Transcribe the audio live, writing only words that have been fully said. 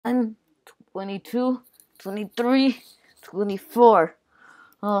21, 22, 23, 24.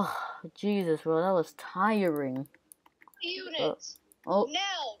 Oh, Jesus, bro, that was tiring. Units. Oh.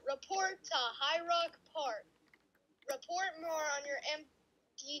 Now, report to High Rock Park. Report more on your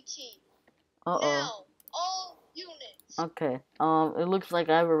MDT. Now, all units. Okay. It looks like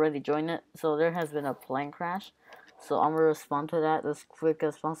I've already joined it, so there has been a plane crash. So I'm gonna respond to that as quick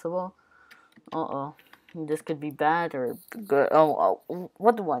as possible. This could be bad or good.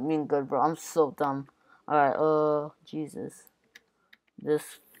 What do I mean good, bro? I'm so dumb. Alright, Jesus.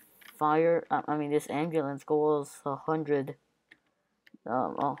 This this ambulance goes 100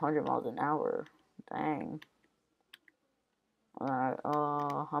 miles an hour. Dang. Alright,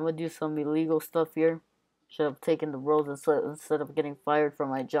 I'm gonna do some illegal stuff here. Should have taken the roads instead of getting fired from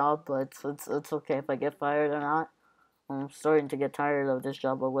my job, but it's okay if I get fired or not. I'm starting to get tired of this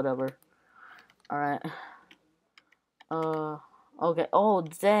job or whatever. Alright. Okay. Oh,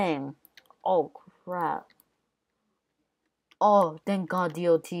 dang. Oh, crap. Oh, thank God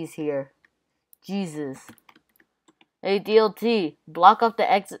J.O.W.T's here. Jesus. Hey, J.O.W.T, block up the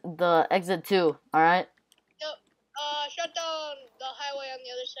exit 2, alright? Yep. Shut down the highway on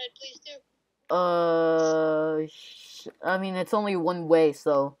the other side, please, too. I mean, it's only one way,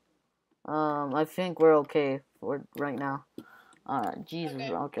 so, I think we're okay for right now. Alright,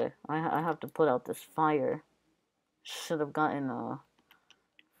 Jesus, okay. I have to put out this fire. Should have gotten a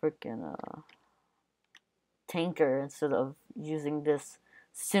freaking, tanker instead of using this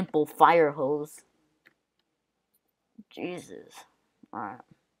simple fire hose. Jesus. Alright.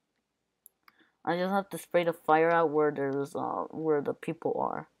 I just have to spray the fire out where where the people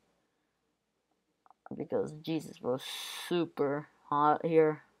are. Because Jesus, bro, super hot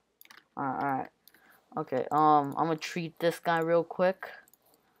here. Alright. Okay, I'm gonna treat this guy real quick.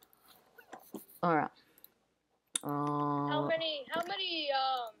 Alright. How many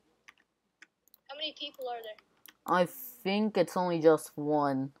people are there? I think it's only just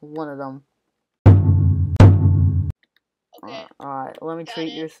one of them. Okay. Alright, let me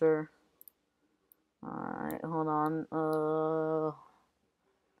treat you, sir. Alright, hold on.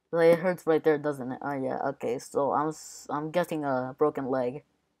 It hurts right there, doesn't it? Oh yeah, okay, so I'm guessing a broken leg.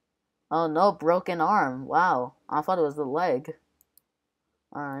 Oh no, broken arm. Wow. I thought it was the leg.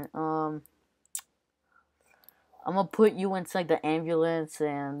 Alright, I'm gonna put you inside the ambulance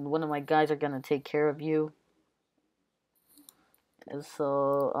and one of my guys are gonna take care of you. And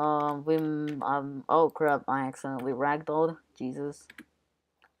so, oh crap, I accidentally ragdolled. Jesus.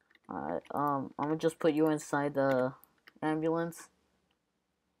 Alright, I'm gonna just put you inside the ambulance.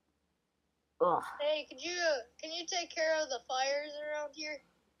 Ugh. Hey, can you take care of the fires around here?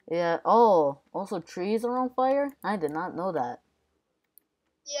 Yeah, oh, also trees are on fire? I did not know that.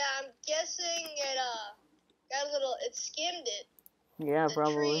 Yeah, I'm guessing it, it skimmed it. Yeah, the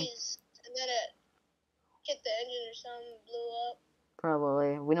probably. Trees, and then it hit the engine or something, blew up.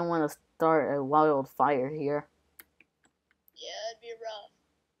 Probably. We don't want to start a wildfire here. Yeah, it'd be rough.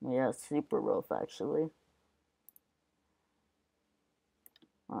 Yeah, super rough, actually.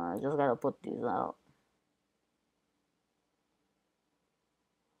 I just gotta put these out.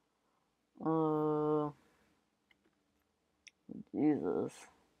 Jesus.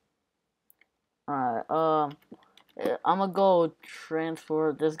 Alright, I'm gonna go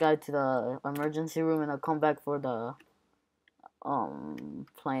transfer this guy to the emergency room and I'll come back for the,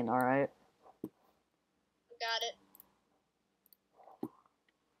 plane, alright? Got it.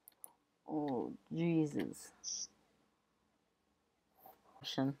 Oh, Jesus.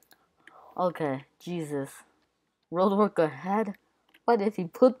 Okay, Jesus. Roadwork ahead? Why did he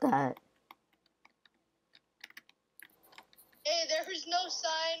put that? Hey, there was no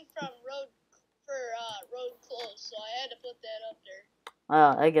sign from road closed, so I had to put that up there.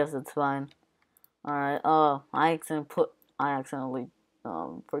 I guess it's fine. Alright, I accidentally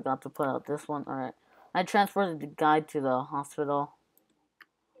forgot to put out this one. Alright. I transported the guy to the hospital.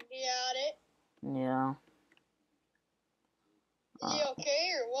 Got it. Yeah. Is he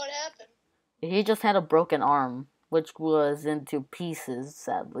okay, or what happened? He just had a broken arm, which was into pieces,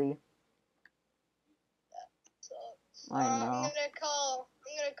 sadly. That sucks. I know. I'm gonna call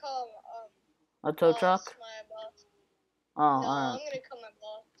a tow truck? My boss. Oh, no, alright. I'm gonna call my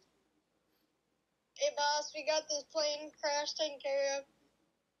boss. Hey boss, we got this plane crash taken care of.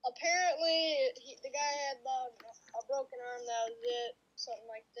 Apparently, the guy had a broken arm, that was it. Something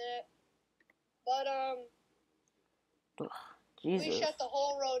like that. But, Jesus. we shut the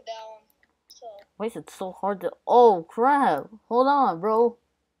whole road down, so. Why is it so hard to... Oh, crap. Hold on, bro.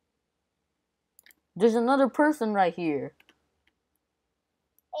 There's another person right here.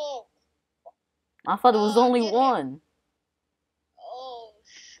 Oh. I thought it was only one. Oh,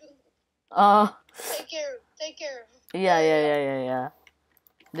 shoot. Take care. Take care. Yeah.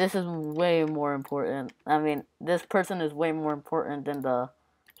 This is way more important. I mean, this person is way more important than the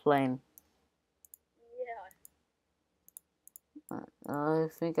plane. Yeah. I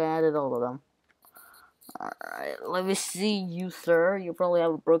think I added all of them. Alright, let me see you, sir. You probably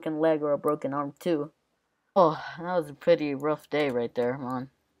have a broken leg or a broken arm, too. Oh, that was a pretty rough day right there, man.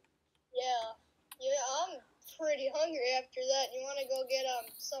 Yeah. Yeah, I'm pretty hungry after that. You want to go get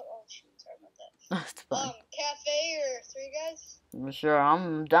some? Oh shoot, sorry about that. That's fine. Cafe or Three Guys? Sure,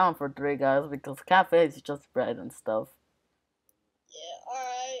 I'm down for Three Guys because cafe is just bread and stuff. Yeah. All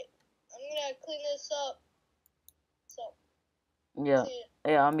right. I'm gonna clean this up. So. Yeah,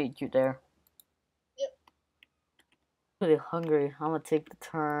 yeah, I'll meet you there. Yep. Pretty hungry. I'm gonna take the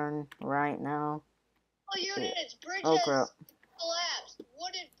turn right now. All units, bridge Oh has crap. collapsed.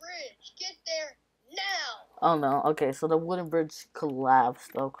 Wooden bridge. Get there now. Oh no. Okay, so the wooden bridge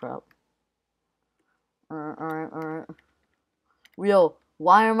collapsed. Oh crap. Alright. Yo,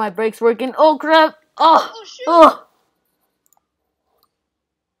 why are my brakes working? Oh crap! Oh shoot! All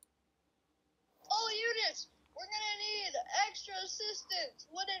units, we're gonna need extra assistance.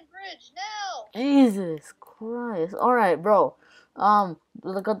 Wooden bridge now. Jesus Christ! All right, bro.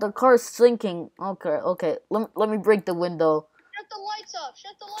 The car's sinking. Okay. Let me break the window. Shut the lights off.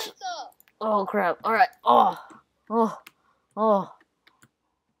 Shut the lights off. Oh crap! All right. Oh, oh. Oh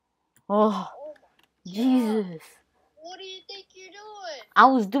my Jesus. God. What do you think you're doing? I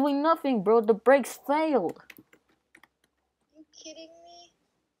was doing nothing, bro. The brakes failed. You kidding me?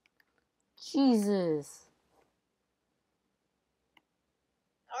 Jesus.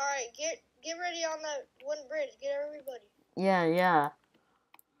 All right, get ready on that wooden bridge. Get everybody. Yeah.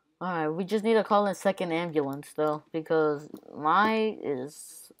 Alright, we just need to call in second ambulance, though, because mine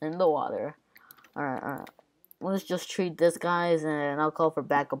is in the water. Alright. Let's just treat this, guys, and I'll call for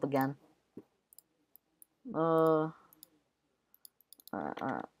backup again. I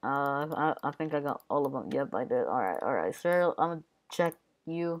think I got all of them. Yep, I did. Alright, sir, I'm gonna check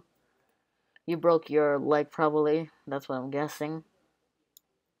you. You broke your leg, probably. That's what I'm guessing.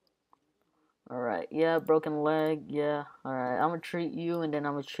 Alright, yeah, broken leg, yeah. Alright, I'm gonna treat you, and then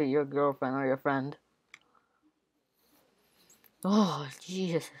I'm gonna treat your girlfriend or your friend. Oh,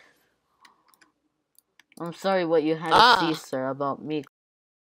 Jesus. I'm sorry what you had to see, sir, about me